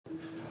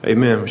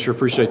Amen. We sure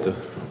appreciate the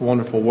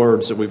wonderful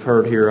words that we've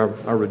heard here.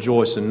 I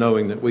rejoice in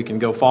knowing that we can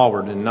go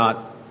forward and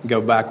not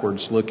go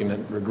backwards looking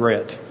at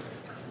regret.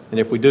 And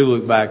if we do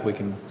look back, we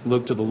can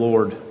look to the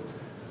Lord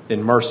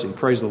in mercy.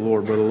 Praise the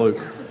Lord, Brother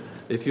Luke.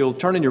 If you'll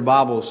turn in your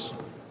Bibles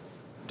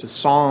to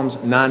Psalms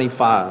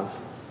 95,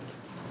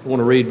 I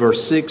want to read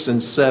verse 6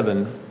 and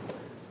 7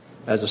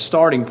 as a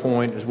starting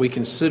point as we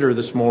consider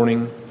this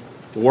morning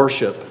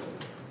worship.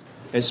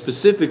 And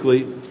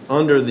specifically,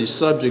 under the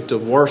subject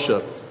of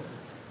worship,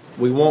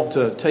 we want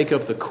to take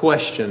up the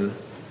question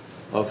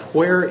of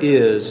where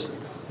is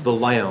the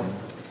Lamb?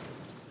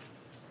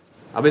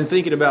 I've been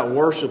thinking about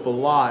worship a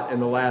lot in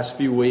the last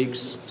few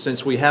weeks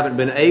since we haven't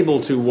been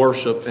able to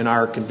worship in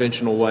our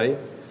conventional way.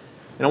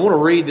 And I want to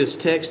read this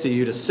text to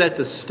you to set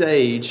the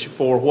stage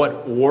for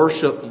what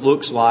worship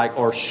looks like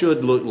or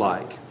should look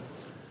like.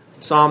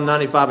 Psalm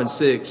 95 and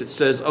 6, it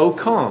says, "O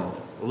come,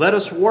 let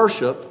us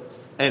worship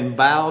and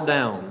bow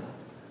down.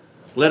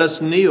 Let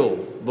us kneel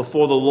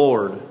before the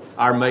Lord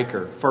our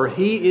Maker. For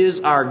He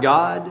is our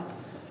God,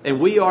 and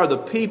we are the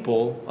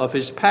people of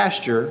His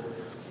pasture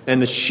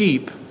and the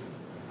sheep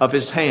of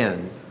His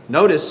hand."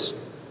 Notice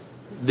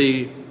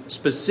the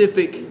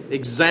specific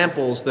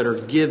examples that are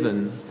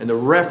given and the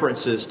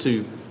references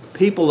to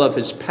people of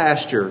His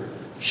pasture,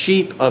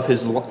 sheep of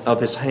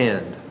His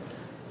hand.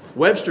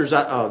 Webster's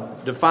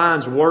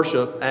defines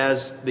worship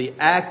as the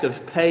act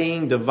of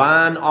paying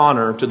divine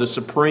honor to the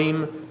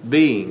Supreme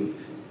Being.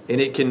 And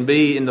it can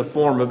be in the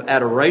form of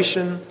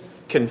adoration,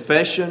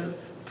 confession,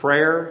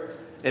 prayer.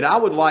 And I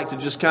would like to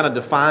just kind of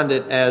define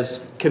it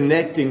as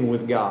connecting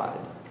with God.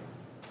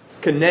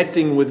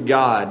 Connecting with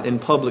God in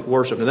public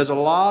worship. And there's a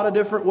lot of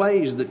different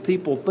ways that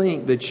people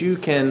think that you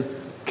can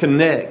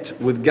connect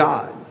with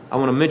God. I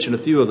want to mention a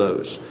few of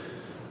those.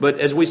 But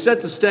as we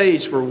set the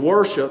stage for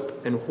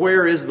worship and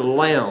where is the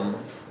Lamb,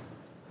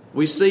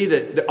 we see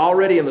that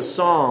already in the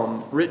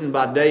psalm written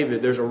by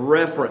David, there's a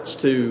reference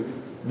to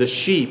the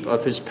sheep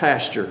of his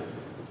pasture.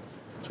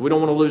 So we don't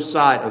want to lose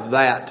sight of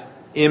that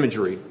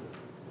imagery.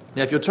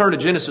 Now, if you'll turn to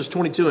Genesis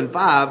 22 and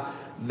 5,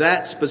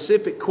 that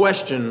specific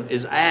question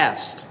is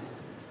asked.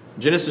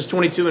 Genesis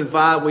 22 and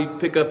 5, we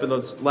pick up in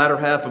the latter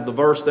half of the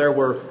verse there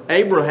where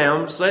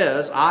Abraham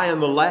says, "I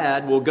and the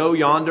lad will go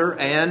yonder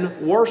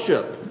and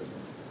worship."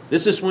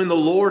 This is when the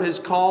Lord has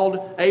called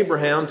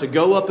Abraham to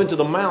go up into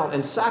the mount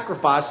and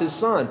sacrifice his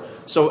son.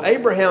 So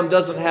Abraham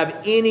doesn't have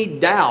any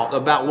doubt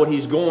about what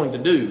he's going to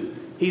do.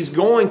 He's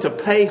going to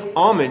pay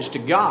homage to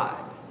God.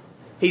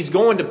 He's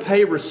going to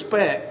pay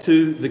respect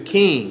to the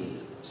king.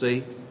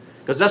 See?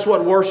 Because that's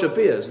what worship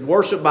is.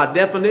 Worship by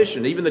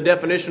definition, even the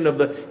definition of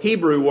the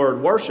Hebrew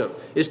word worship,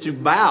 is to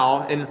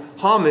bow in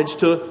homage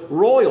to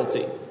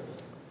royalty.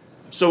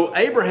 So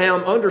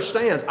Abraham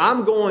understands,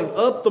 I'm going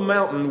up the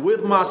mountain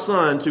with my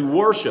son to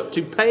worship,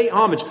 to pay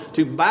homage,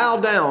 to bow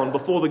down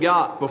before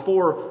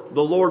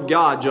the Lord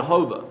God,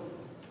 Jehovah.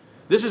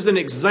 This is an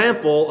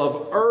example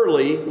of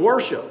early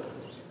worship.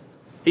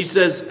 He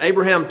says,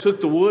 Abraham took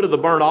the wood of the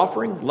burnt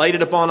offering, laid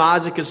it upon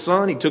Isaac his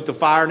son. He took the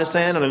fire in his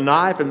hand and a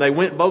knife, and they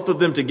went both of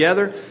them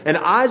together. And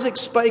Isaac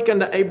spake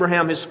unto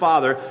Abraham his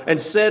father, and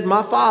said,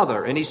 "My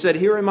father." And he said,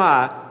 "Here am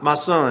I, my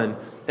son."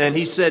 And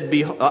he said,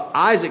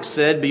 Isaac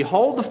said,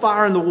 "Behold the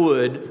fire and the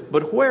wood,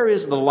 but where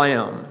is the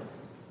lamb?"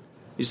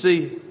 You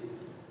see,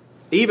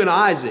 even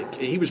Isaac,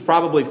 he was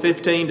probably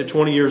 15 to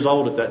 20 years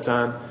old at that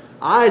time.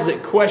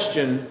 Isaac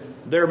questioned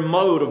their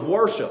mode of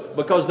worship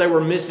because they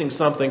were missing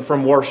something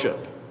from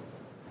worship.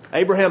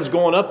 Abraham's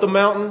going up the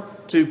mountain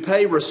to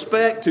pay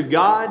respect to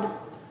God.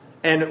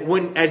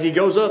 And as he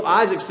goes up,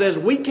 Isaac says,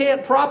 we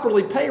can't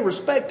properly pay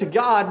respect to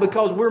God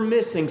because we're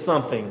missing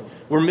something.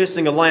 We're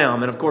missing a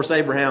lamb. And of course,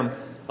 Abraham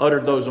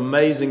uttered those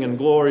amazing and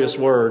glorious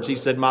words. He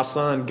said, "My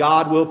son,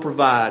 God will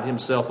provide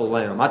himself a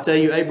lamb." I tell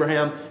you,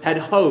 Abraham had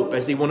hope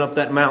as he went up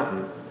that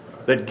mountain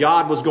that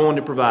God was going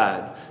to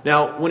provide.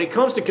 Now, when it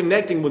comes to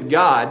connecting with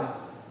God,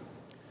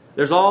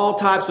 there's all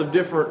types of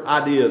different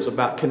ideas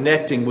about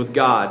connecting with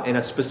God,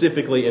 and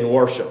specifically in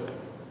worship.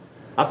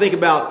 I think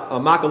about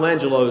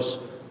Michelangelo's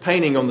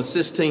painting on the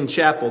Sistine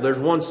Chapel. There's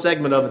one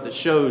segment of it that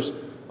shows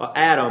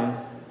Adam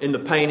in the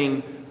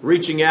painting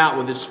reaching out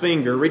with his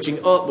finger, reaching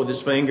up with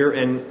his finger,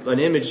 and an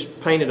image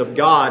painted of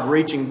God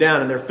reaching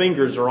down, and their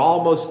fingers are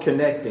almost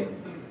connecting.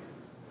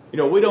 You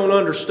know, we don't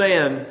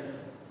understand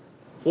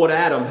what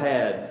Adam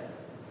had.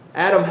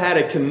 Adam had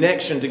a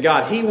connection to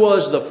God. He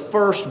was the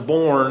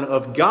firstborn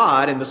of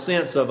God in the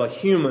sense of a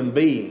human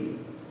being.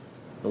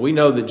 We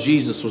know that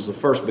Jesus was the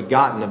first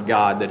begotten of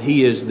God, that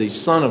He is the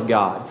Son of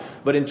God.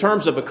 But in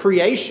terms of a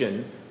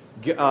creation,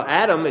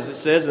 Adam, as it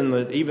says in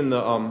the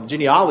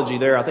genealogy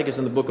there, I think it's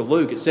in the book of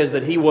Luke, it says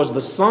that he was the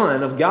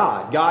Son of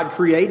God. God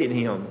created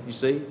him, you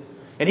see.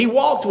 And he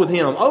walked with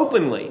Him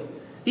openly.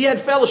 He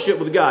had fellowship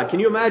with God. Can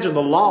you imagine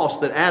the loss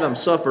that Adam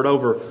suffered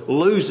over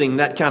losing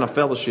that kind of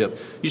fellowship?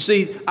 You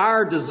see,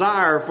 our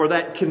desire for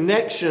that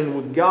connection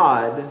with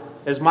God,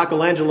 as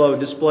Michelangelo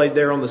displayed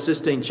there on the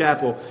Sistine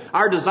Chapel,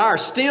 our desire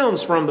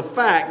stems from the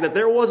fact that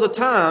there was a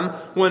time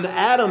when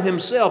Adam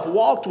himself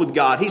walked with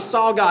God. He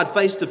saw God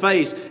face to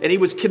face, and he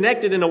was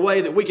connected in a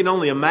way that we can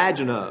only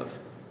imagine of.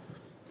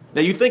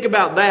 Now you think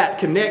about that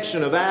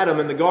connection of Adam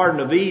in the Garden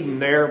of Eden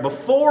there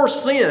before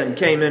sin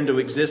came into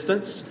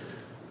existence,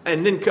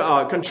 and then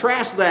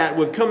contrast that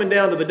with coming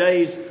down to the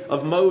days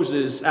of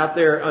Moses out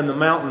there on the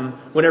mountain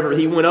whenever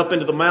he went up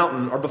into the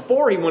mountain, or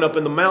before he went up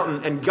in the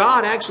mountain, and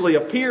God actually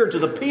appeared to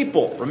the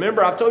people.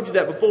 Remember, I've told you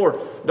that before.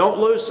 Don't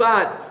lose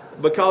sight,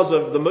 because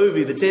of the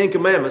movie, The Ten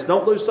Commandments.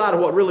 Don't lose sight of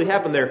what really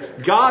happened there.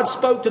 God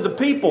spoke to the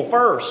people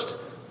first,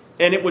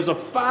 and it was a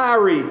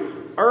fiery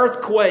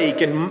earthquake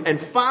and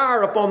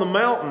fire up on the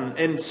mountain,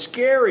 and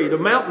scary. The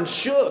mountain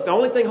shook. The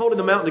only thing holding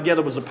the mountain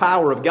together was the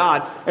power of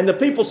God. And the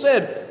people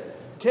said,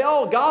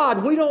 tell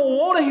God we don't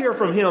want to hear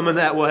from Him in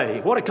that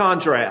way. What a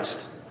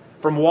contrast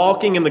from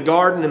walking in the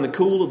garden in the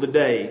cool of the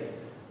day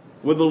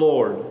with the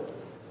Lord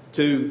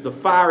to the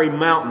fiery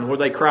mountain where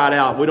they cried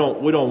out, we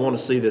don't want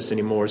to see this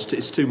anymore.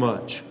 It's too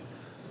much.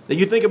 Now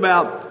you think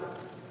about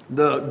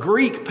the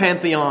Greek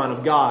pantheon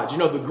of gods. You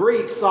know, the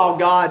Greeks saw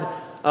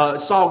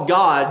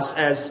gods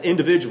as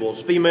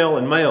individuals, female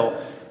and male,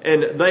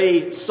 and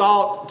they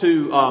sought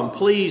to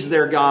please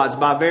their gods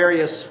by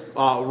various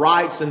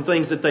rites and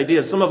things that they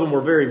did. Some of them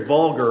were very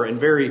vulgar and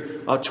very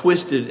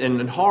twisted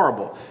and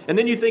horrible. And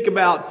then you think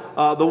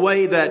about the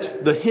way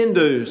that the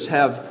Hindus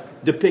have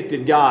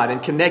depicted God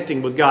and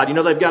connecting with God. You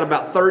know, they've got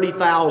about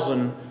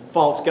 30,000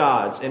 false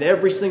gods, and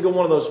every single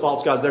one of those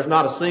false gods, there's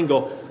not a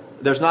single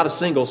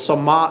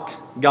samak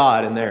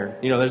God in there.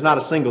 You know, there's not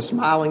a single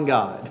smiling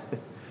God.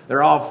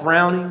 They're all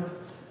frowning.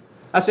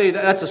 I say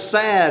that's a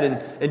sad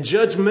and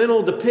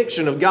judgmental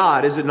depiction of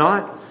God, is it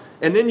not?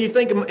 And then you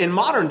think in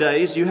modern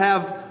days, you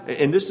have,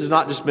 and this has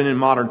not just been in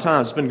modern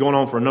times, it's been going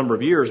on for a number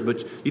of years,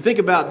 but you think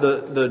about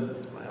the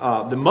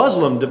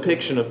Muslim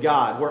depiction of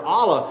God, where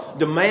Allah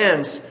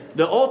demands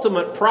the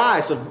ultimate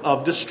price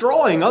of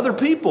destroying other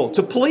people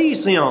to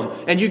please Him.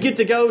 And you get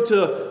to go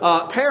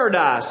to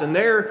paradise, and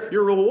there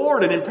you're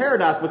rewarded in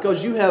paradise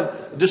because you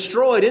have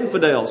destroyed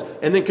infidels.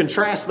 And then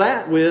contrast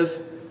that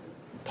with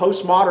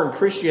postmodern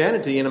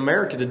Christianity in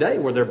America today,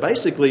 where they're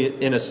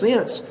basically, in a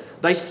sense,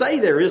 they say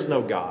there is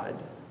no God.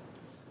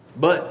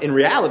 But in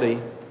reality,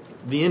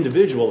 the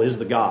individual is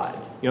the God.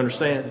 You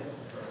understand?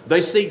 They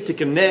seek to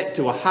connect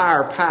to a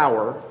higher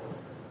power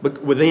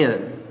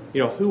within.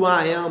 You know, who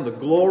I am, the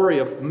glory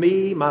of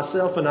me,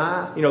 myself, and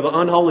I. You know, the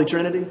unholy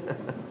Trinity.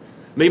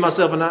 Me,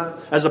 myself, and I.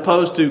 As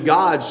opposed to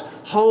God's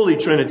holy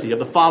Trinity of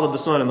the Father, the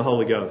Son, and the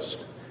Holy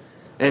Ghost.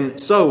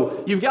 And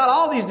so you've got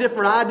all these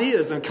different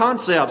ideas and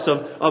concepts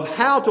of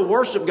how to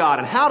worship God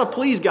and how to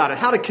please God and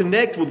how to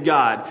connect with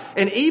God.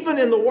 And even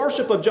in the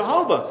worship of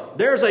Jehovah,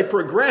 there's a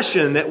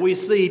progression that we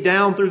see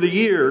down through the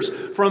years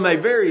from a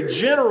very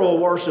general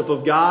worship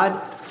of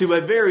God to a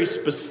very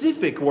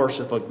specific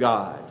worship of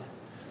God.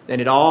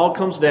 And it all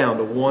comes down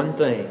to one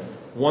thing.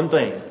 One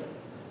thing.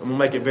 I'm going to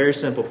make it very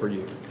simple for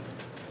you.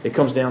 It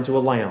comes down to a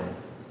lamb.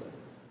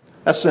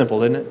 That's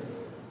simple, isn't it?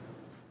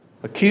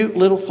 A cute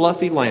little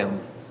fluffy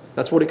lamb.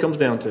 That's what it comes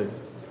down to.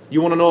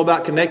 You want to know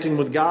about connecting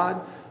with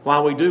God?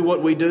 Why we do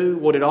what we do?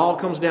 What it all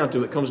comes down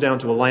to? It comes down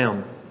to a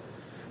lamb.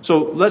 So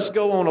let's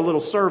go on a little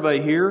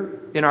survey here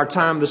in our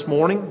time this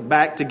morning.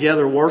 Back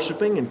together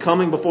worshiping and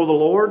coming before the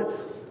Lord.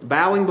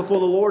 Bowing before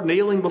the Lord.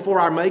 Kneeling before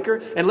our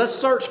Maker. And let's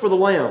search for the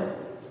lamb.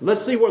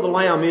 Let's see where the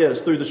lamb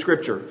is through the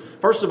Scripture.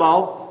 First of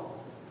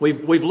all,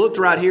 we've looked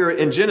right here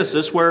in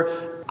Genesis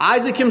where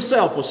Isaac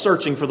himself was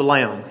searching for the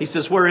lamb. He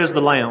says, where is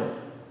the lamb?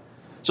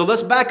 So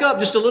let's back up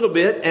just a little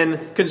bit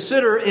and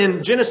consider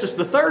in Genesis,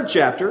 the 3rd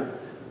chapter,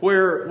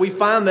 where we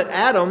find that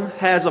Adam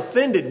has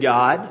offended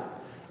God.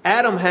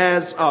 Adam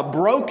has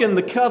broken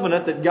the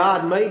covenant that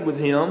God made with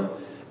him.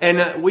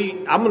 And I'm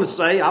going to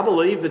say, I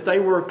believe that they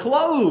were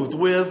clothed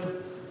with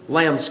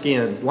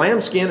lambskins.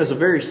 Lambskin is a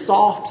very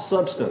soft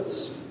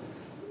substance.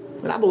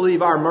 And I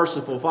believe our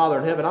merciful Father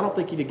in heaven, I don't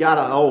think he'd have got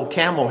an old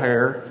camel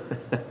hair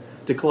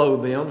to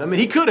clothe them. I mean,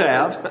 he could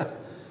have.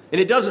 And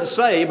it doesn't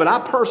say, but I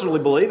personally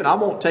believe, and I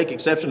won't take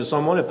exception to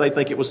someone if they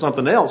think it was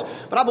something else,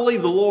 but I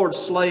believe the Lord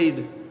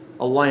slayed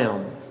a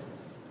lamb.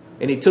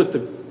 And He took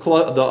the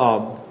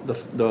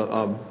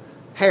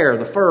hair,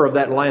 the fur of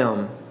that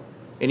lamb,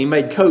 and He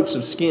made coats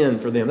of skin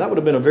for them. That would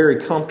have been a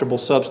very comfortable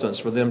substance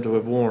for them to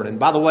have worn. And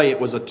by the way, it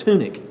was a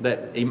tunic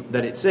that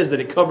it says that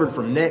it covered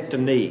from neck to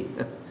knee.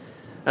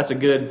 That's a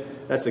good,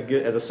 as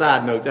a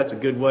side note, that's a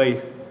good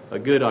way, a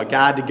good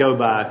guide to go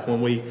by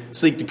when we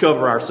seek to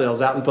cover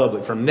ourselves out in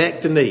public, from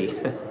neck to knee.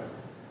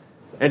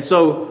 And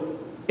so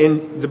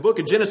in the book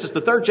of Genesis,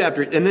 the 3rd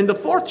chapter, and then the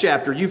 4th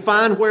chapter, you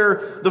find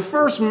where the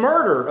first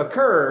murder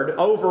occurred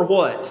over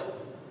what?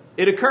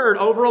 It occurred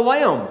over a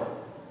lamb.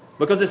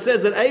 Because it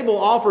says that Abel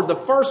offered the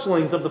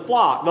firstlings of the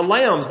flock, the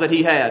lambs that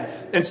he had.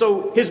 And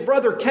so his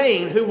brother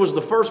Cain, who was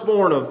the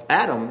firstborn of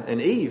Adam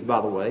and Eve, by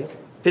the way,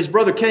 his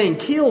brother Cain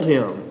killed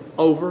him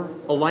over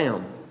a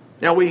lamb.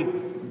 Now we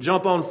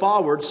jump on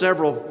forward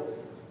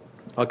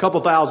a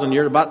couple thousand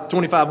years, about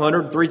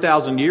 2,500,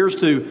 3,000 years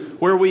to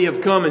where we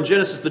have come in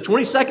Genesis, the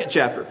 22nd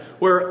chapter,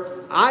 where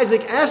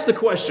Isaac asked the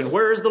question,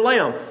 where is the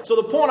lamb? So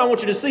the point I want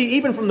you to see,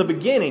 even from the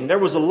beginning, there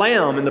was a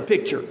lamb in the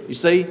picture. You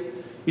see?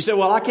 You say,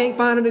 well, I can't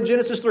find it in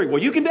Genesis 3.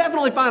 Well, you can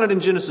definitely find it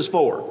in Genesis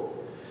 4.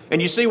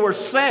 And you see where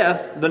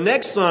Seth, the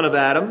next son of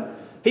Adam,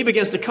 they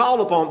begin to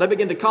call upon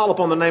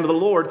the name of the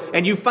Lord,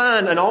 and you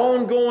find an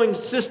ongoing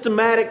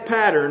systematic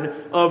pattern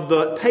of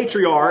the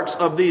patriarchs,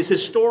 of these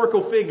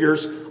historical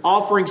figures,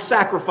 offering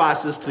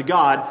sacrifices to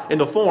God in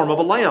the form of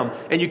a lamb.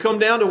 And you come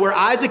down to where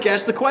Isaac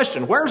asked the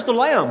question, where's the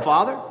lamb,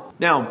 Father?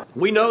 Now,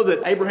 we know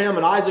that Abraham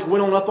and Isaac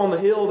went on up on the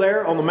hill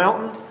there on the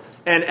mountain,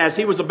 and as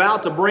he was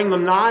about to bring the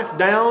knife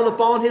down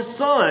upon his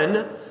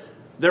son,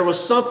 there was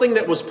something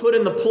that was put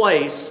in the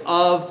place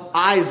of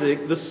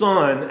Isaac, the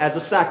son, as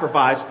a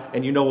sacrifice.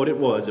 And you know what it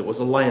was. It was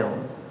a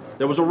lamb.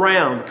 There was a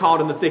ram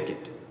caught in the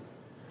thicket.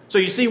 So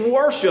you see,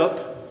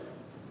 worship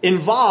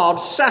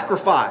involved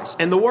sacrifice.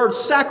 And the word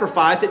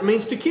sacrifice, it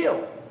means to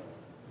kill.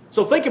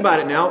 So think about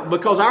it now,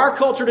 because our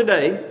culture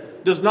today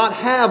does not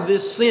have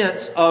this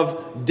sense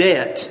of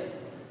debt.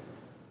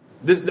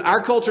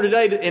 Our culture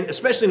today, and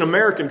especially in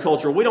American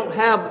culture, we don't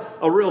have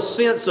a real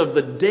sense of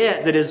the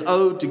debt that is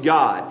owed to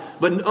God.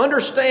 But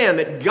understand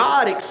that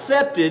God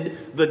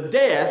accepted the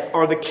death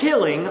or the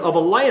killing of a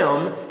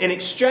lamb in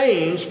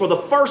exchange for the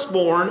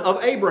firstborn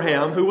of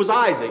Abraham, who was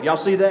Isaac. Y'all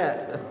see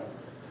that?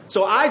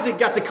 So Isaac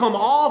got to come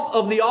off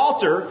of the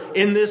altar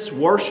in this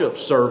worship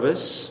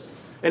service.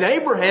 And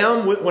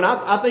Abraham, when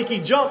I think he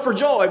jumped for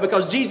joy,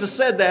 because Jesus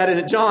said that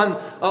in John,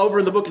 over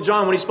in the book of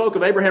John, when he spoke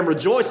of Abraham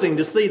rejoicing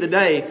to see the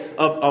day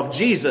of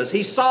Jesus.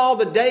 He saw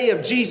the day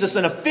of Jesus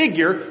in a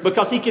figure,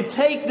 because he could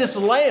take this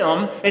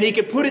lamb and he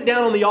could put it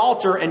down on the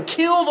altar and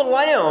kill the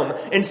lamb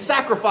and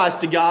sacrifice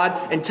to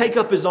God and take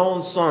up his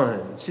own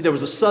son. See, there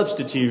was a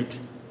substitute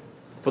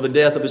for the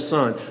death of his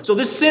son. So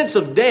this sense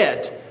of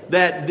debt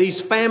that these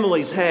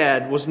families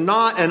had was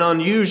not an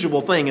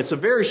unusual thing. It's a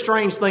very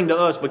strange thing to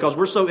us because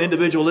we're so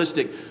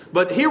individualistic.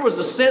 But here was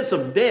a sense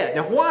of debt.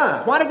 Now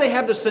why? Why did they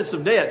have this sense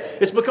of debt?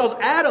 It's because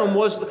Adam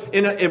was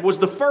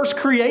the first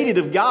created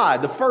of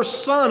God, the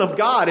first son of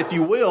God, if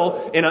you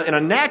will, in a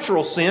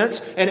natural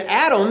sense. And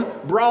Adam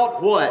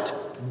brought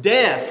what?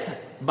 Death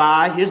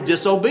by his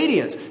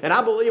disobedience. And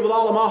I believe with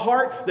all of my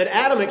heart that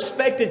Adam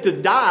expected to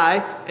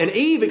die and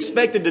Eve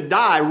expected to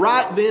die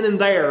right then and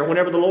there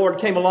whenever the Lord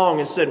came along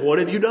and said, "What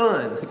have you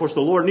done?" Of course,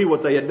 the Lord knew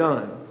what they had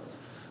done.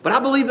 But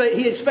I believe that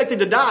he expected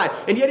to die,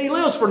 and yet he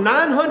lives for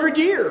 900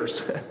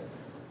 years.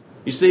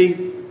 You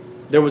see,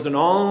 there was an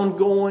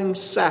ongoing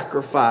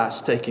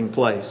sacrifice taking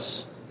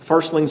place.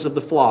 Firstlings of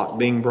the flock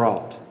being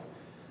brought.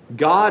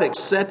 God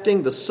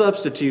accepting the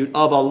substitute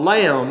of a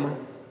lamb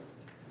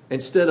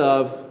instead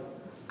of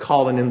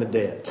calling in the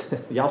dead.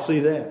 Y'all see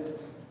that?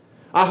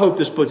 I hope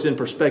this puts in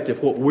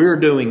perspective what we're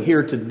doing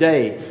here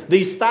today.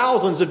 These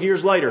thousands of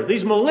years later,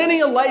 these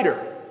millennia later,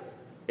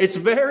 it's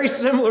very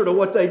similar to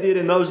what they did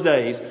in those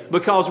days,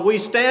 because we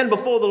stand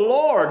before the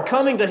Lord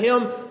coming to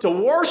Him to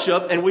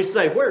worship, and we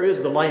say, "Where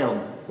is the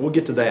Lamb?" We'll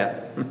get to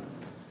that.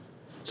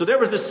 So there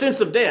was this sense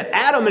of debt.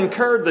 Adam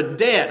incurred the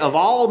debt of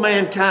all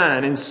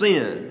mankind in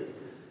sin.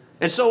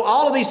 And so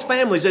all of these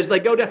families, as they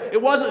go down,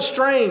 it wasn't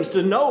strange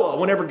to Noah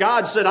whenever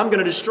God said, "I'm going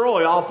to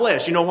destroy all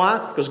flesh." You know why?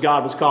 Because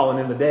God was calling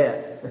in the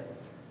dead.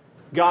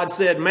 God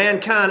said,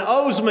 "Mankind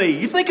owes me."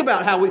 You think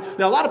about how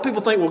now a lot of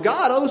people think, well,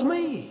 God owes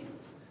me.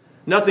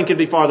 Nothing could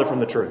be farther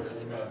from the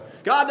truth.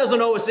 God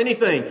doesn't owe us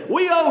anything.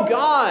 We owe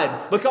God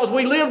because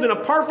we lived in a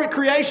perfect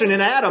creation in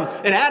Adam,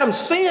 and Adam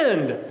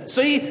sinned.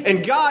 See?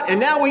 And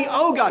now we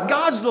owe God.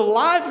 God's the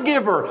life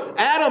giver.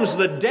 Adam's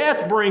the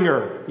death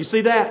bringer. You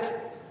see that?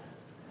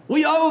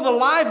 We owe the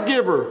life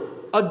giver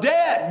a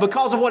debt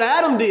because of what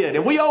Adam did.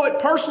 And we owe it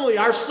personally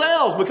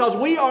ourselves because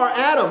we are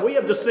Adam. We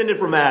have descended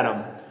from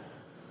Adam.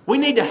 We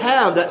need to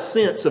have that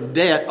sense of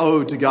debt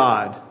owed to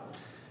God.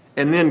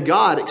 And then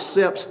God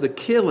accepts the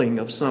killing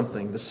of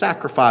something, the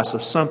sacrifice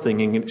of something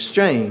in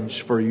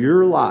exchange for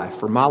your life,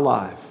 for my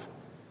life.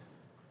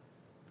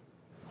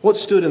 What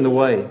stood in the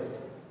way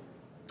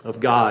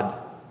of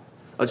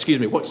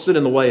what stood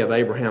in the way of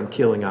Abraham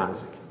killing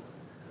Isaac?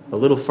 A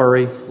little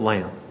furry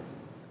lamb.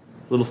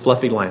 Little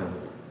fluffy lamb.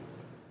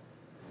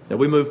 Now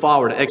we move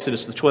forward to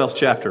Exodus, the 12th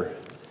chapter.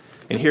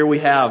 And here we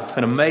have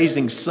an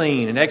amazing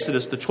scene in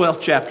Exodus, the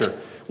 12th chapter.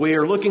 We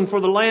are looking for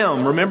the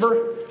lamb,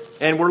 remember?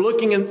 And we're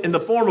looking in the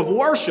form of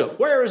worship.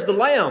 Where is the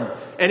lamb?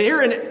 And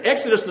here in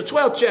Exodus, the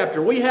 12th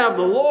chapter, we have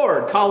the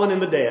Lord calling in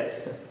the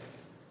dead.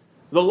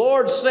 The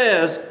Lord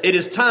says, "It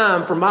is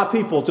time for my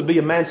people to be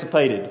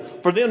emancipated,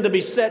 for them to be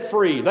set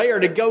free. They are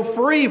to go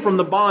free from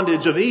the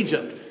bondage of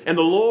Egypt." And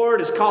the Lord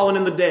is calling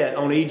in the dead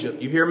on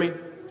Egypt. You hear me?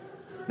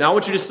 Now I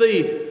want you to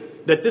see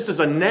that this is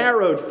a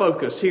narrowed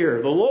focus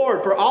here. The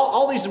Lord, for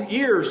all these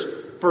years,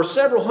 for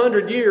several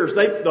hundred years,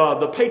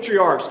 the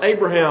patriarchs,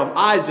 Abraham,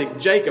 Isaac,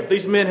 Jacob,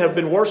 these men have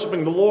been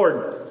worshiping the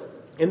Lord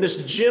in this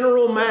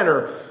general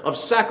manner of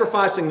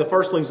sacrificing the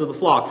firstlings of the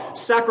flock,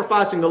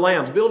 sacrificing the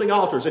lambs, building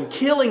altars, and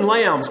killing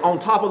lambs on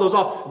top of those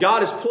altars.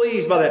 God is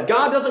pleased by that.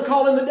 God doesn't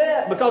call in the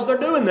dead because they're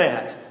doing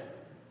that.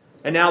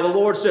 And now the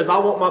Lord says, "I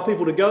want my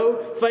people to go.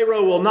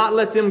 Pharaoh will not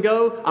let them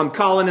go. I'm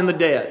calling in the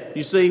dead."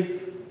 You see?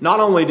 Not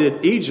only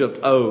did Egypt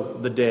owe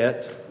the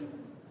debt,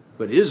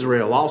 but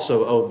Israel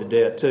also owed the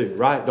debt too,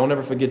 right? Don't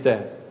ever forget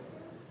that.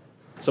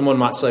 Someone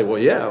might say, well,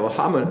 yeah,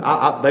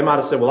 well, they might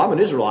have said, well, I'm an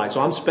Israelite, so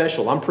I'm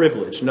special, I'm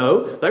privileged.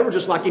 No, they were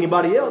just like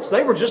anybody else.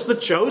 They were just the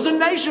chosen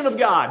nation of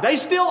God. They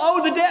still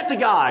owe the debt to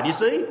God, you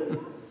see?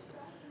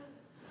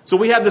 So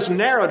we have this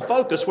narrowed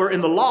focus where in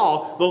the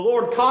law, the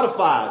Lord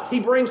codifies. He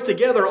brings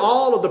together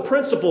all of the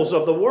principles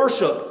of the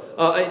worship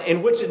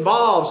in which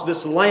involves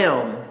this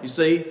lamb, you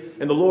see?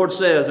 And the Lord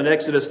says in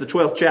Exodus, the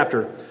 12th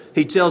chapter,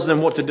 He tells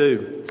them what to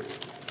do.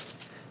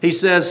 He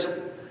says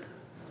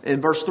in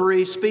verse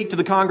 3, speak to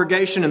the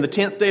congregation in the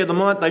 10th day of the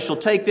month. They shall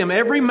take them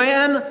every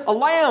man a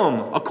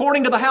lamb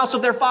according to the house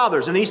of their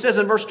fathers. And he says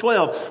in verse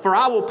 12, for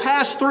I will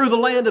pass through the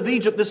land of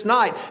Egypt this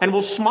night and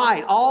will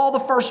smite all the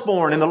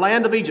firstborn in the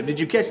land of Egypt. Did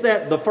you catch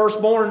that? The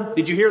firstborn?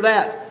 Did you hear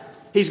that?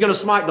 He's going to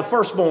smite the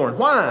firstborn.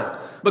 Why?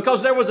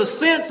 Because there was a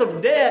sense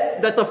of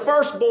debt that the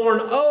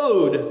firstborn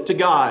owed to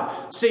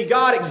God. See,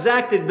 God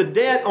exacted the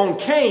debt on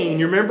Cain,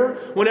 you remember?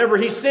 Whenever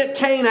He sent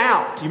Cain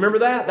out. You remember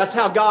that? That's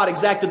how God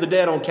exacted the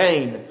debt on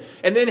Cain.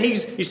 And then you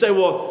say,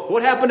 well,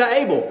 what happened to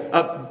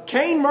Abel?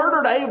 Cain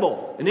murdered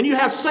Abel. And then you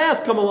have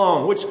Seth come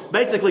along, which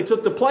basically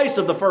took the place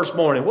of the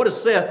firstborn. And what does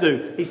Seth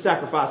do? He's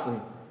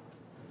sacrificing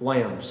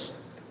lambs.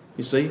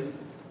 You see?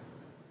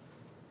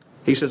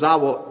 He says, I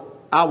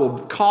will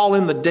call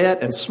in the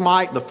debt and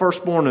smite the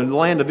firstborn in the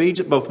land of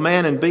Egypt, both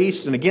man and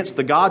beast, and against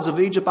the gods of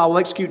Egypt I will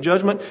execute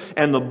judgment,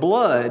 and the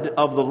blood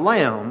of the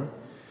lamb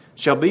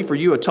shall be for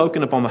you a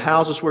token upon the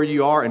houses where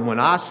you are, and when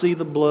I see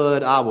the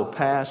blood, I will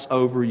pass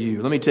over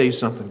you. Let me tell you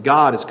something.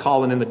 God is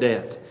calling in the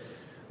debt.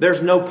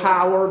 There's no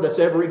power that's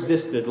ever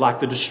existed like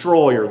the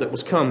destroyer that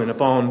was coming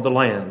upon the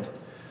land.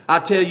 I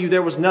tell you,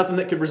 there was nothing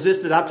that could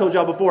resist it. I've told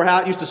y'all before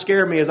how it used to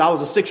scare me as I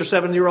was a 6 or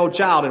 7 year old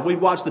child, and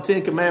we'd watch the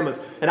Ten Commandments,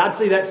 and I'd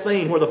see that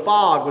scene where the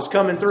fog was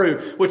coming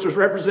through, which was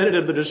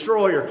representative of the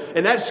destroyer,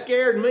 and that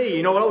scared me.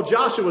 You know, old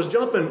Joshua was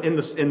jumping in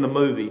the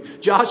movie.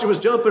 Joshua was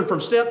jumping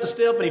from step to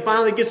step, and he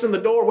finally gets in the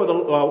door where the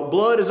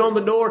blood is on the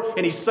door,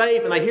 and he's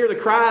safe, and they hear the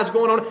cries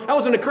going on. That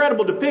was an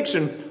incredible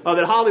depiction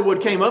that Hollywood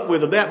came up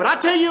with of that. But I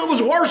tell you, it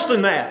was worse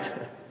than that.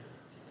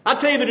 I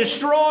tell you, the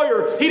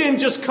destroyer, he didn't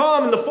just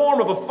come in the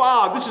form of a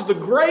fog. This is the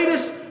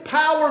greatest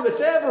power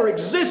that's ever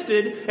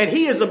existed, and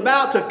he is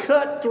about to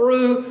cut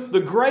through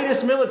the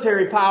greatest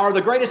military power, the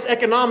greatest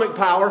economic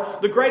power,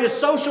 the greatest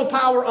social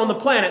power on the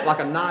planet, like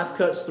a knife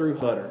cuts through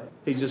butter.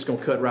 He's just going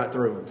to cut right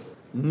through him.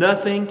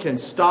 Nothing can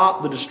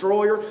stop the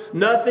destroyer.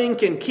 Nothing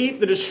can keep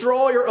the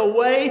destroyer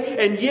away.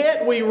 And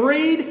yet we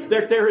read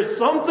that there is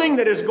something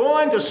that is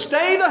going to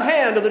stay the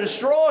hand of the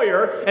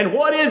destroyer. And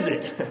what is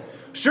it?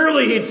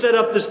 Surely He'd set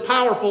up this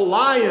powerful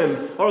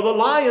lion or the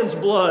lion's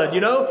blood,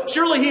 you know.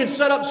 Surely He had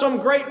set up some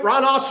great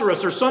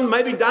rhinoceros or some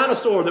maybe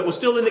dinosaur that was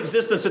still in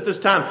existence at this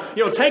time.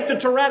 You know, take the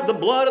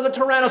blood of the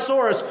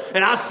Tyrannosaurus,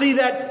 and I see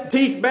that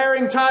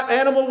teeth-bearing type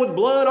animal with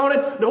blood on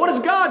it. Now, what does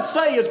God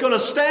say is going to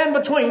stand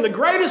between the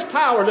greatest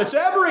power that's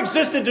ever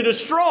existed to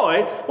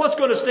destroy? What's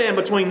going to stand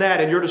between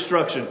that and your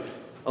destruction?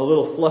 A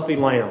little fluffy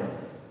lamb.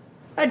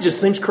 That just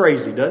seems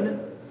crazy, doesn't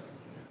it?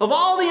 Of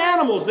all the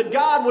animals that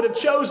God would have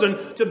chosen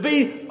to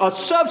be a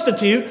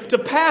substitute to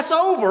pass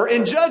over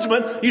in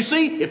judgment, you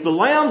see, if the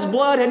lamb's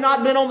blood had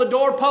not been on the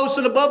doorpost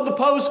and above the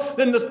post,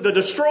 then the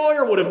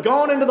destroyer would have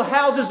gone into the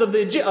houses of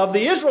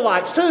the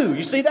Israelites too.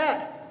 You see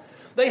that?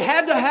 They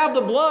had to have the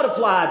blood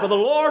applied for the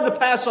Lord to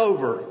pass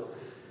over.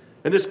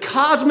 And this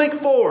cosmic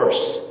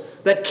force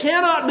that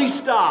cannot be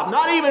stopped,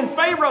 not even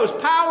Pharaoh's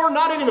power,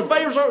 not even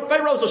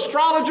Pharaoh's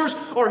astrologers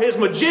or his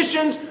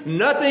magicians,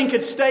 nothing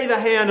could stay the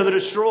hand of the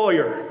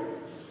destroyer.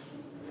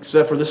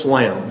 Except for this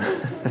lamb.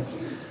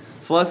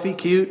 Fluffy,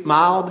 cute,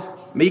 mild,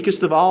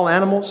 meekest of all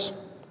animals.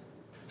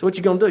 So what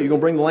you going to do? You're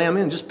going to bring the lamb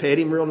in and just pet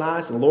him real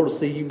nice, and the Lord will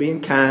see you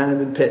being kind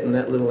and petting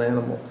that little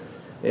animal.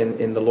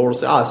 And the Lord will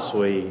say, oh,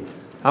 sweet,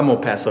 I'm going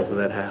to pass over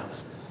that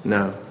house.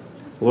 No.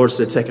 The Lord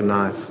said, take a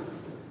knife.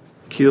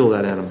 Kill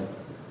that animal.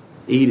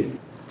 Eat it.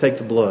 Take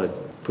the blood.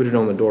 Put it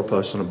on the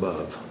doorpost and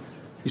above.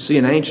 You see,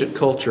 in ancient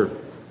culture,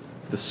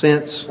 the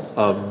sense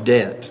of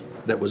debt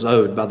that was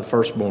owed by the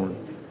firstborn,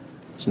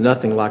 it's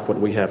nothing like what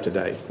we have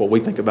today. What we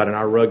think about in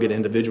our rugged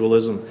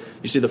individualism.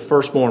 You see, the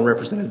firstborn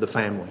represented the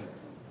family.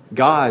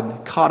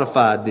 God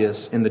codified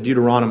this in the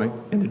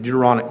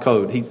Deuteronomic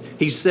code.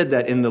 He said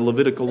that in the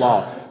Levitical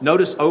law.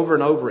 Notice over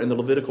and over in the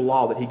Levitical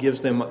law that He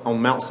gives them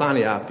on Mount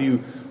Sinai a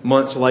few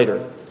months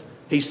later.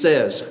 He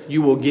says,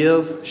 you will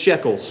give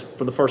shekels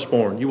for the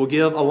firstborn. You will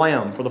give a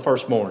lamb for the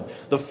firstborn.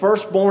 The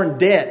firstborn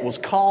debt was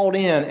called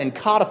in and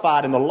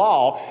codified in the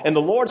law. And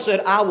the Lord said,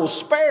 I will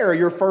spare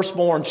your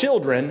firstborn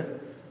children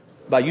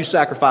by you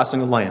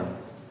sacrificing a lamb.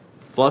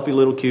 Fluffy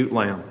little cute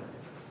lamb.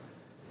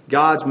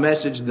 God's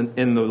message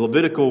in the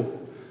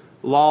Levitical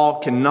law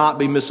cannot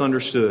be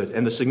misunderstood,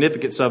 and the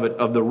significance of it,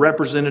 of the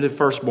representative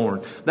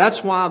firstborn.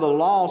 That's why the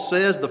law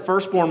says the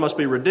firstborn must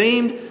be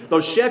redeemed.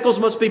 Those shekels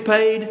must be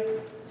paid.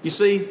 You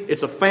see,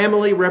 it's a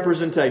family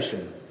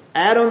representation.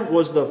 Adam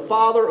was the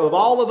father of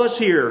all of us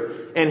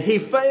here, and he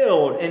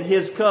failed in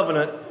his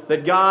covenant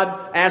that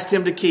God asked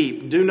him to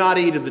keep. Do not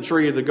eat of the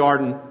tree of the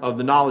garden of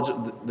the knowledge,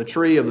 the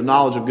tree of the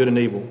knowledge of good and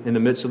evil in the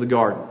midst of the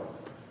garden.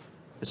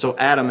 And so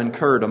Adam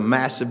incurred a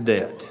massive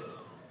debt.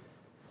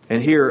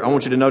 And here, I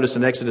want you to notice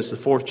in Exodus, the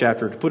 4th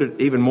chapter, to put it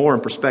even more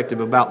in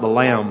perspective about the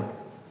lamb.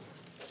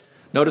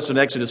 Notice in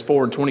Exodus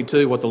 4 and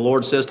 22 what the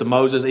Lord says to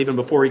Moses even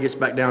before he gets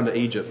back down to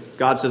Egypt.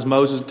 God tells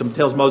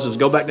Moses,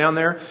 go back down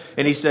there,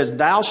 and he says,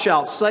 "Thou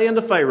shalt say unto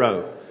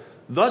Pharaoh,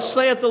 Thus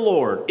saith the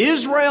Lord,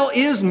 Israel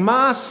is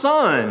my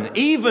son,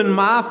 even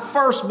my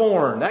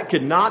firstborn." That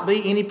could not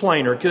be any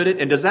plainer, could it?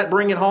 And does that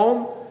bring it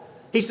home?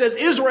 He says,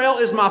 "Israel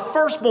is my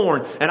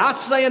firstborn, and I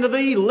say unto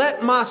thee,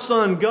 let my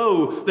son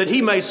go, that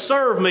he may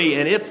serve me.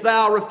 And if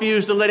thou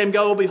refuse to let him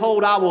go,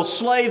 behold, I will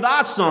slay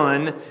thy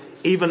son,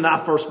 even thy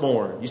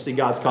firstborn." You see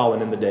God's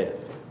calling in the dead.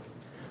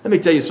 Let me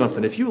tell you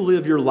something. If you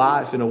live your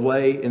life in a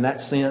way, in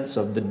that sense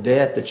of the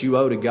debt that you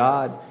owe to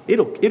God,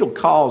 it'll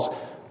cause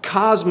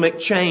cosmic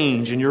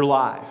change in your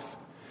life.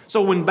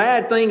 So when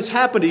bad things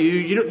happen to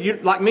you,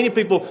 like many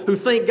people who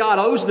think God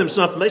owes them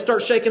something, they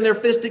start shaking their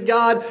fist at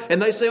God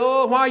and they say,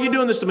 "Oh, why are you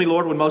doing this to me,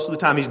 Lord?" When most of the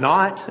time He's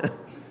not.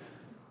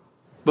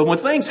 But when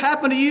things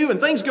happen to you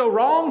and things go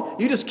wrong,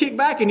 you just kick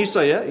back and you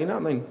say, "Yeah,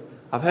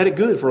 I've had it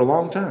good for a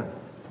long time.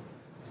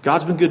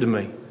 God's been good to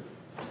me.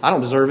 I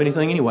don't deserve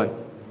anything anyway."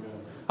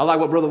 I like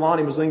what Brother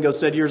Lonnie Mazingo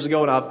said years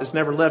ago, and it's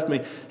never left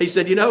me. He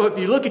said, if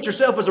you look at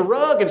yourself as a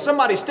rug and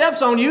somebody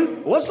steps on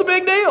you, what's the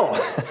big deal?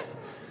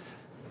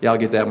 Yeah, I'll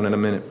get that one in a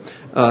minute.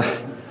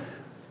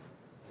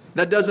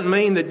 That doesn't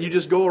mean that you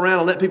just go around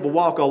and let people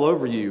walk all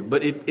over you.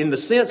 But in the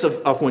sense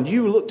of when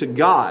you look to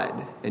God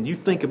and you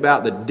think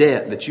about the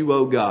debt that you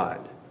owe God,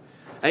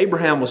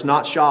 Abraham was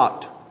not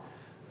shocked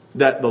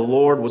that the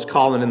Lord was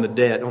calling in the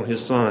debt on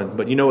his son.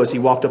 But as he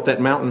walked up that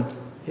mountain,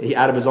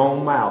 out of his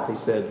own mouth, he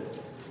said,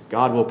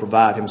 God will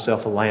provide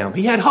himself a lamb.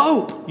 He had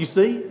hope, you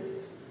see.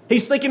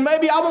 He's thinking,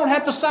 maybe I won't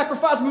have to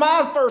sacrifice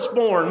my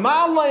firstborn,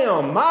 my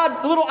lamb,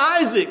 my little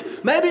Isaac.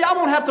 Maybe I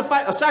won't have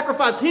to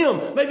sacrifice him.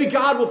 Maybe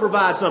God will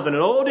provide something.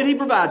 And oh, did he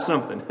provide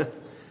something?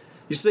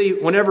 You see,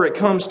 whenever it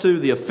comes to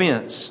the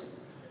offense,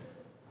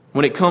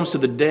 when it comes to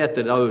the debt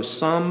that owes,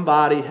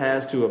 somebody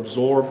has to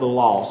absorb the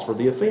loss for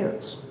the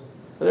offense.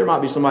 There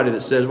might be somebody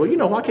that says, well,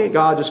 why can't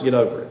God just get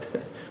over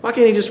it? Why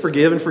can't he just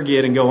forgive and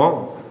forget and go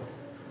on?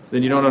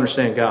 Then you don't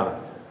understand God.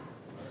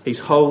 He's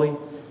holy.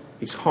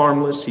 He's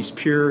harmless, he's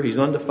pure, he's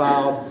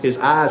undefiled. His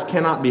eyes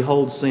cannot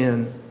behold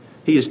sin.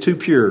 He is too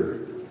pure.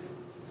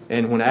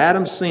 And when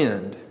Adam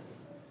sinned,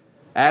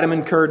 Adam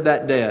incurred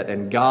that debt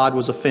and God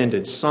was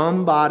offended.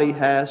 Somebody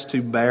has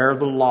to bear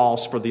the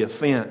loss for the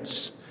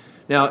offense.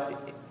 Now,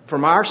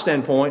 from our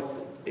standpoint,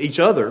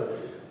 each other,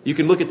 you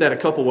can look at that a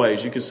couple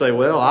ways. You can say,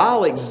 well,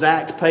 I'll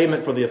exact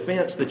payment for the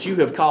offense that you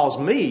have caused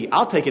me.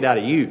 I'll take it out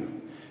of you.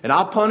 And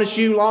I'll punish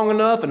you long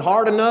enough and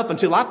hard enough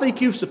until I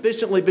think you've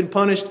sufficiently been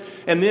punished,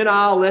 and then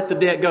I'll let the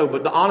debt go.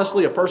 But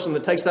honestly, a person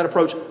that takes that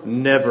approach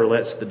never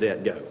lets the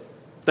debt go.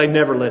 They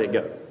never let it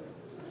go.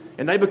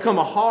 And they become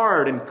a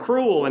hard and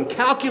cruel and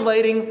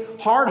calculating,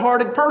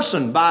 hard-hearted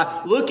person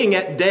by looking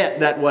at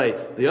debt that way.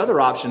 The other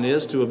option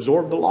is to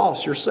absorb the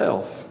loss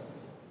yourself.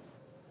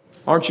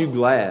 Aren't you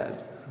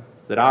glad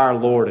that our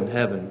Lord in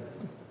heaven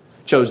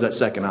chose that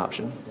second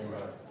option?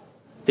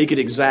 He could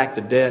exact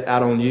the debt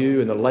out on you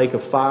in the lake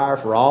of fire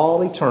for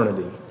all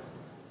eternity.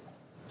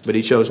 But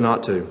he chose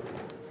not to.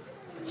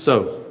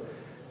 So,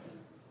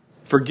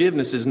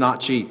 forgiveness is not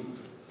cheap.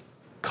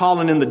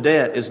 Calling in the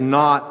debt is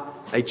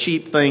not a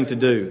cheap thing to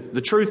do.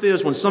 The truth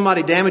is, when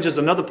somebody damages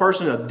another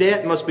person, a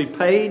debt must be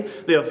paid.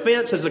 The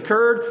offense has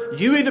occurred.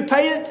 You either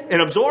pay it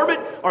and absorb it,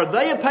 or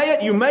they pay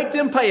it, you make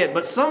them pay it.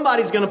 But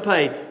somebody's going to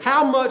pay.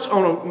 How much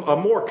on a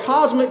more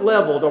cosmic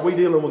level are we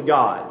dealing with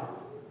God?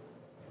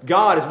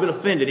 God has been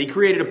offended. He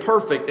created a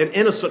perfect and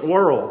innocent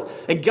world.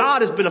 And God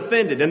has been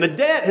offended. And the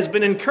debt has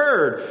been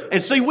incurred.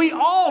 And see, we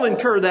all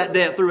incur that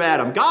debt through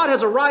Adam. God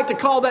has a right to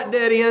call that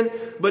debt in.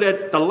 But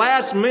at the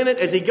last minute,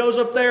 as he goes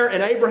up there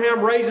and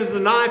Abraham raises the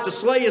knife to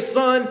slay his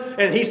son,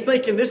 and he's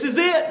thinking, this is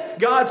it.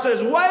 God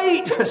says,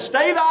 wait,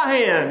 stay thy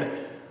hand.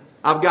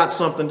 I've got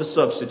something to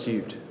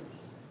substitute.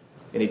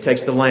 And he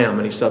takes the lamb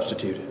and he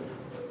substitutes it.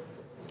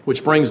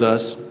 Which brings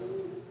us,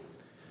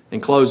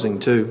 in closing,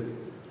 to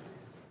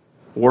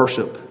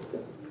worship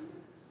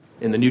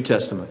in the New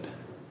Testament.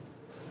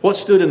 What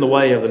stood in the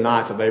way of the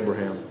knife of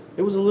Abraham?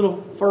 It was a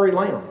little furry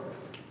lamb.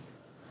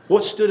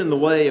 What stood in the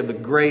way of the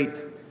great,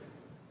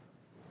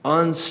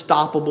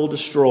 unstoppable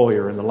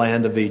destroyer in the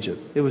land of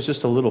Egypt? It was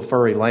just a little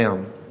furry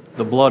lamb,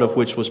 the blood of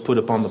which was put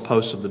upon the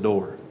posts of the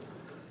door.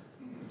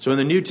 So in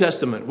the New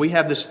Testament, we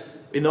have this.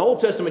 In the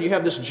Old Testament, you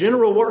have this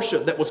general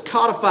worship that was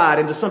codified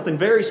into something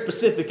very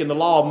specific in the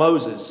law of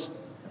Moses.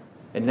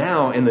 And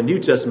now in the New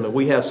Testament,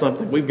 we have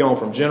something. We've gone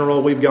from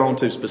general, we've gone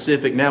to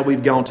specific, now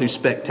we've gone to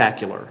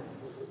spectacular.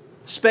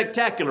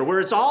 Spectacular, where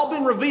it's all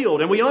been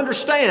revealed and we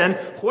understand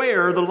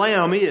where the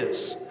Lamb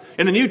is.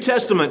 In the New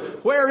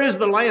Testament, where is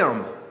the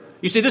Lamb?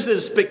 You see, this is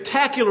a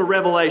spectacular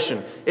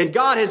revelation, and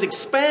God has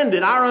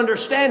expanded our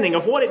understanding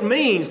of what it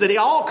means that it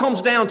all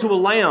comes down to a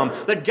lamb,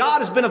 that God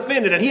has been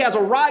offended, and He has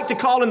a right to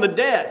call in the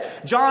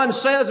debt. John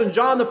says in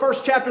John, the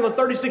 1st chapter, the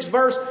 36th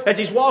verse, as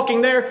he's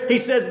walking there, he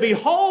says,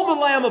 "Behold the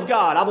Lamb of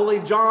God." I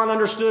believe John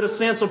understood a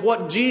sense of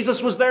what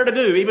Jesus was there to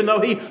do, even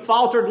though he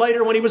faltered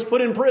later when he was put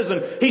in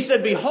prison. He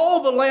said,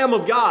 "Behold the Lamb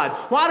of God."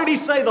 Why did he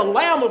say the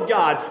Lamb of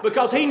God?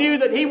 Because he knew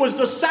that He was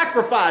the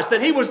sacrifice,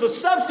 that He was the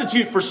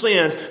substitute for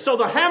sins. So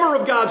the hammer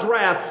of God's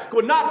wrath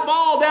would not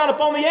fall down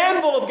upon the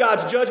anvil of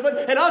God's judgment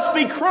and us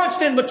be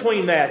crunched in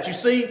between that. You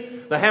see,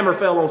 the hammer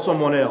fell on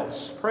someone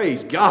else.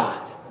 Praise God.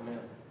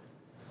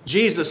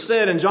 Jesus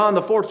said in John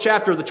the 4th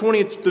chapter, the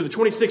 20th through the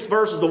 26th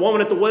verses, the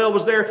woman at the well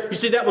was there. You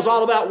see, that was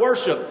all about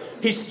worship.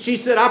 She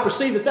said, "I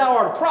perceive that thou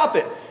art a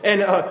prophet."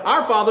 And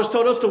our fathers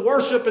told us to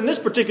worship in this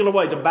particular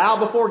way, to bow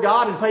before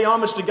God and pay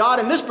homage to God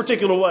in this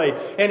particular way.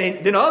 And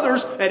then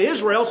others at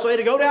Israel say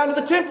to go down to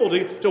the temple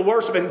to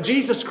worship. And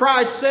Jesus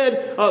Christ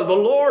said, "The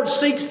Lord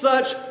seeks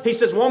such." He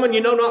says, "Woman,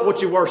 you know not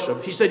what you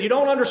worship." He said, "You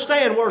don't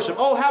understand worship."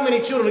 Oh, how many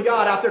children of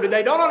God out there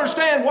today don't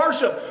understand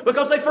worship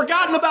because they've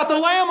forgotten about the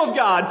Lamb of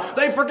God.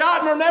 They've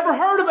forgotten or never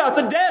heard about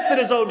the debt that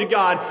is owed to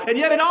God. And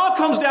yet it all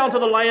comes down to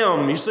the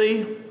Lamb, you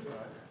see.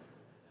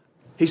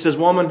 He says,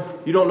 "Woman,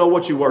 you don't know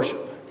what you worship."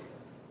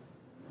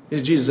 He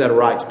said, Jesus had a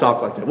right to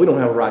talk like that. We don't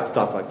have a right to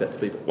talk like that to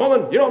people.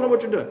 "Woman, you don't know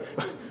what you're doing."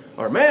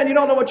 Or, "Man, you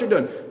don't know what you're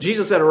doing."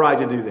 Jesus had a right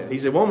to do that. He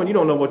said, "Woman, you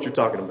don't know what you're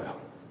talking about."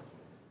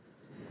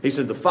 He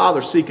said, "The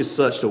Father seeketh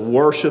such to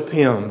worship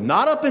Him,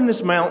 not up in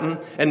this mountain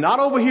and not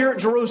over here at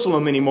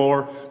Jerusalem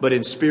anymore, but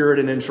in spirit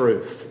and in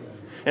truth."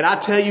 And I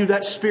tell you,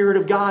 that Spirit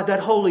of God, that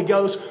Holy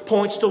Ghost,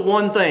 points to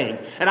one thing.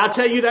 And I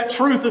tell you, that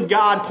truth of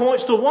God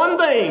points to one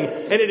thing,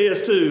 and it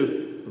is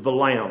to the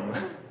Lamb.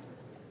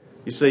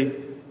 You see,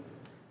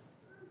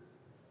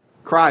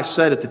 Christ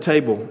sat at the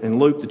table in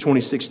Luke, the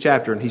 26th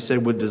chapter, and He said,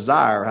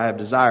 I have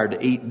desired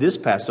to eat this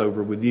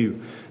Passover with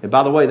you. And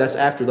by the way, that's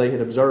after they had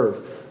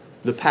observed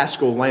the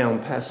Paschal Lamb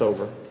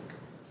Passover.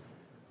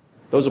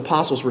 Those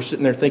apostles were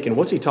sitting there thinking,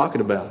 what's He talking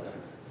about?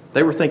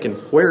 They were thinking,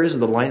 where is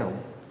the Lamb?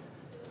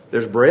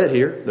 There's bread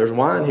here. There's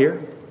wine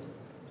here.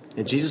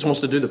 And Jesus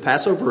wants to do the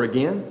Passover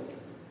again.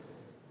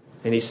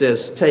 And He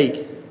says,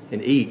 take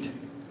and eat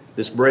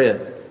this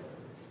bread.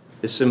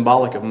 It's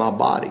symbolic of my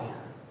body.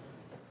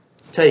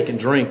 Take and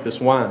drink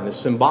this wine. It's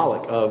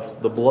symbolic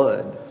of the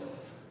blood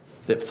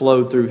that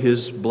flowed through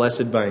His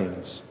blessed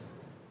veins.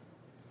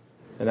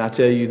 And I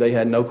tell you, they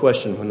had no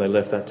question when they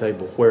left that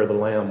table where the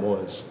Lamb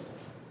was.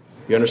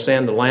 You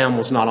understand? The Lamb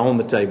was not on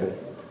the table.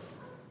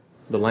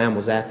 The Lamb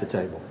was at the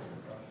table.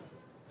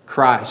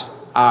 Christ,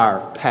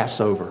 our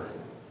Passover,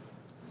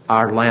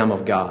 our Lamb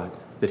of God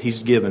that He's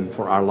given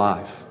for our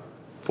life,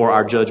 for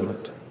our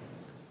judgment.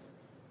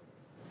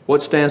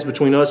 What stands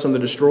between us and the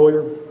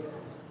destroyer?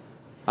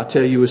 I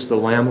tell you, it's the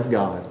Lamb of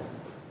God.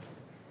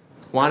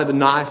 Why did the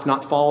knife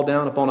not fall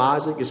down upon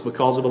Isaac? It's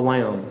because of the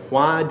Lamb.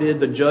 Why did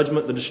the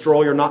judgment, the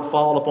destroyer, not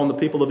fall upon the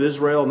people of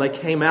Israel and they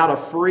came out a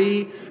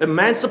free,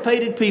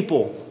 emancipated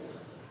people?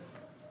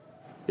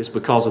 It's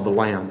because of the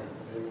Lamb.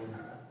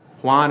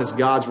 Why does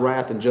God's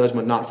wrath and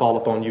judgment not fall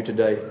upon you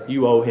today?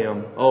 You owe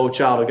Him. Oh,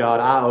 child of God,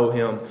 I owe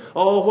Him.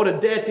 Oh, what a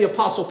debt the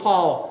Apostle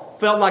Paul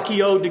felt like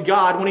he owed to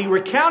God when he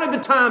recounted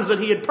the times that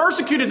he had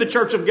persecuted the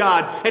church of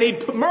God and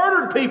he'd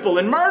murdered people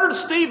and murdered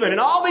Stephen and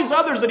all these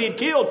others that he had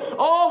killed.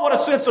 Oh, what a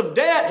sense of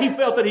debt he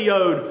felt that he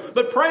owed.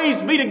 But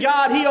praise be to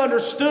God, he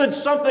understood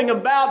something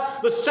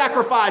about the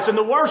sacrifice and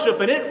the worship,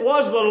 and it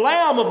was the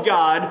Lamb of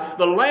God.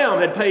 The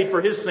Lamb had paid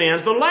for his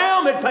sins. The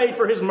Lamb had paid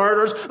for his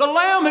murders. The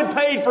Lamb had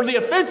paid for the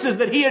offenses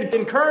that he had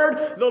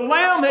incurred. The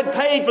Lamb had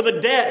paid for the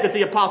debt that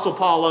the Apostle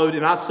Paul owed.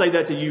 And I say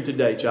that to you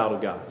today, child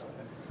of God.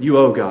 You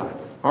owe God.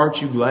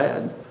 Aren't you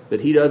glad that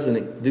He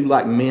doesn't do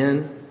like men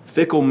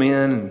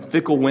and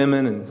fickle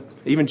women and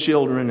even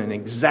children and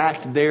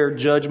exact their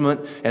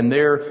judgment and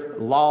their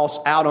loss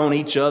out on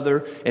each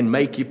other and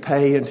make you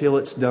pay until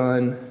it's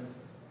done?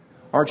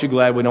 Aren't you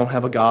glad we don't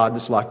have a God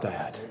that's like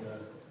that?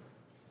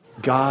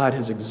 God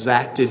has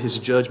exacted His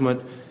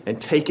judgment and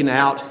taken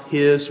out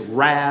His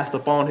wrath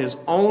upon His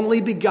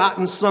only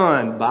begotten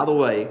Son. By the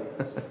way,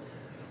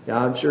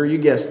 I'm sure you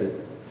guessed it.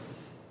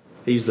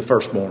 He's the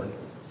firstborn.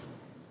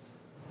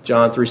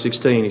 John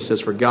 3:16, He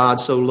says, for God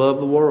so loved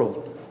the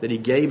world that He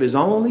gave His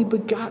only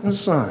begotten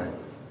Son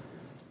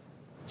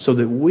so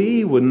that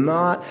we would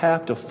not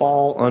have to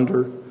fall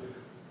under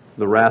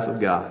the wrath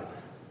of God.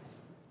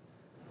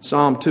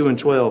 Psalm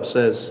 2:12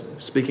 says,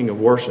 speaking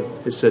of worship,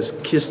 it says,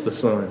 kiss the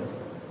Son.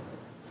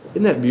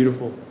 Isn't that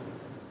beautiful?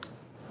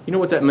 You know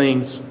what that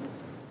means?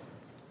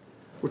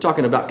 We're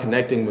talking about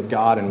connecting with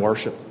God and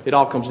worship. It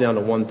all comes down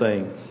to one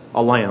thing,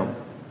 a lamb,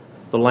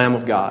 the Lamb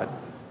of God.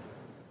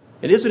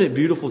 And isn't it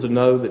beautiful to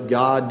know that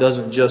God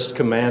doesn't just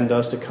command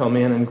us to come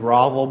in and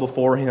grovel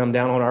before Him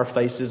down on our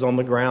faces on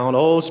the ground?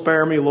 Oh,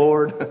 spare me,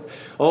 Lord.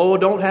 Oh,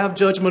 don't have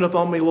judgment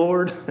upon me,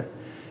 Lord.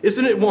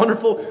 Isn't it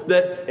wonderful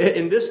that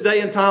in this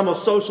day and time of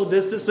social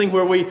distancing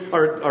where we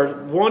are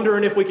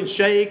wondering if we can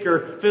shake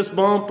or fist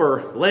bump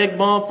or leg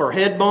bump or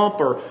head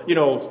bump or,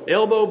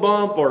 elbow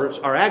bump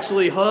or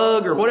actually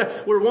hug or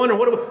whatever, we're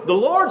wondering, the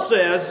Lord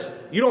says,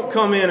 you don't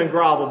come in and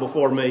grovel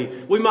before me.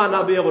 We might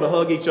not be able to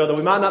hug each other.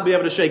 We might not be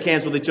able to shake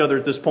hands with each other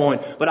at this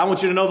point. But I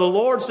want you to know the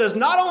Lord says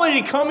not only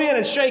to come in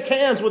and shake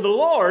hands with the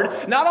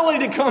Lord, not only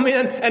to come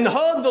in and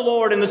hug the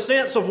Lord in the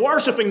sense of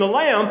worshiping the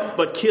Lamb,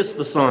 but kiss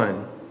the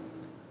Son.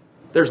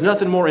 There's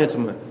nothing more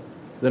intimate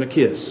than a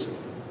kiss.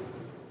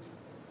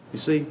 You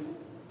see,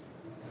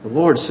 the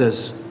Lord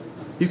says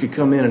you could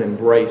come in and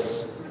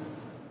embrace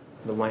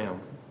the Lamb.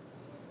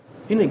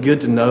 Isn't it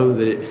good to know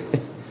that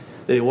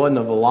it wasn't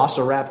a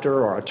velociraptor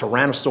or a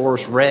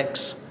Tyrannosaurus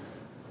Rex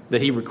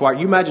that he required?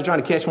 You imagine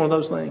trying to catch one of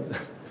those things?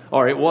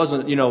 Or it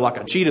wasn't, like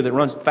a cheetah that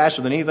runs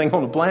faster than anything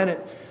on the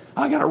planet.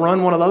 I got to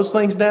run one of those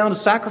things down to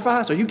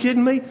sacrifice? Are you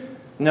kidding me?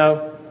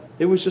 No,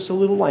 it was just a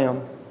little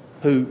lamb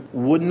who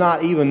would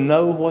not even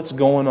know what's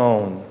going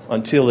on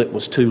until it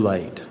was too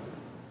late.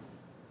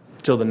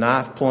 Until the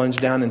knife plunged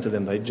down into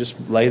them. They just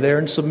lay there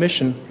in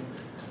submission.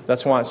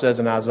 That's why it says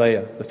in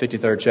Isaiah, the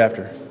 53rd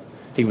chapter,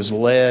 he was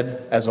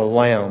led as a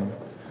lamb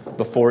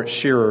before its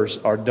shearers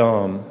are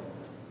dumb.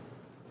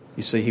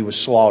 You see, he was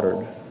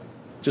slaughtered,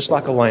 just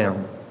like a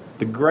lamb.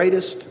 The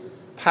greatest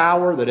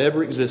power that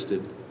ever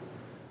existed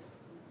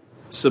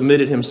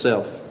submitted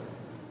himself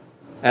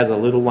as a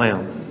little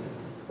lamb.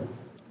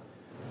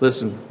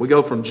 Listen, we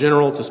go from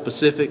general to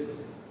specific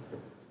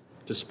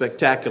to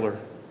spectacular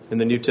in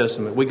the New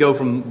Testament. We go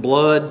from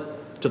blood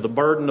to the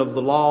burden of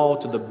the law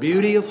to the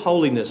beauty of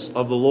holiness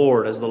of the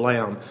Lord as the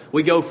Lamb.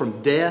 We go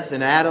from death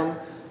in Adam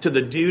to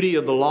the duty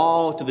of the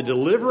law to the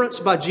deliverance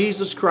by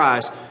Jesus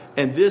Christ.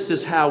 And this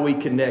is how we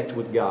connect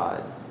with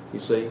God. You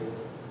see?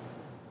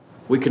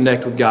 We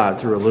connect with God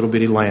through a little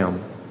bitty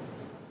lamb.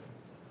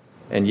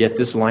 And yet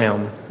this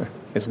lamb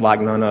is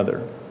like none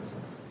other.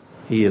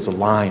 He is a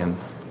lion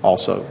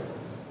also.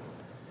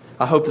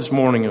 I hope this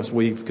morning as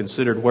we've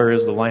considered where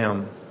is the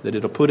Lamb, that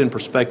it'll put in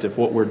perspective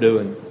what we're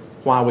doing,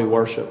 why we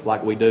worship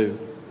like we do,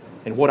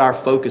 and what our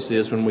focus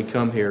is when we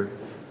come here.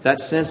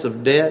 That sense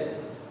of debt,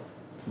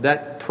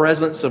 that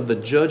presence of the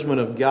judgment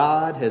of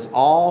God has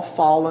all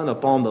fallen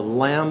upon the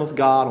Lamb of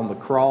God on the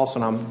cross,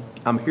 and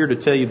I'm here to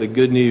tell you the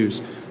good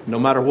news. No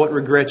matter what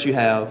regrets you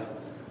have,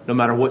 no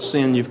matter what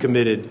sin you've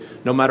committed,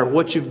 no matter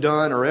what you've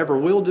done or ever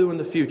will do in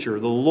the future,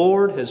 the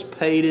Lord has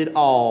paid it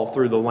all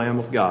through the Lamb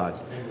of God.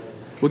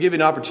 We'll give you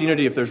an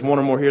opportunity if there's one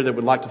or more here that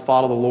would like to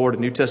follow the Lord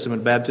in New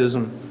Testament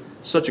baptism.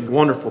 Such a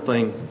wonderful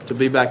thing to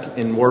be back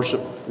in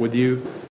worship with you.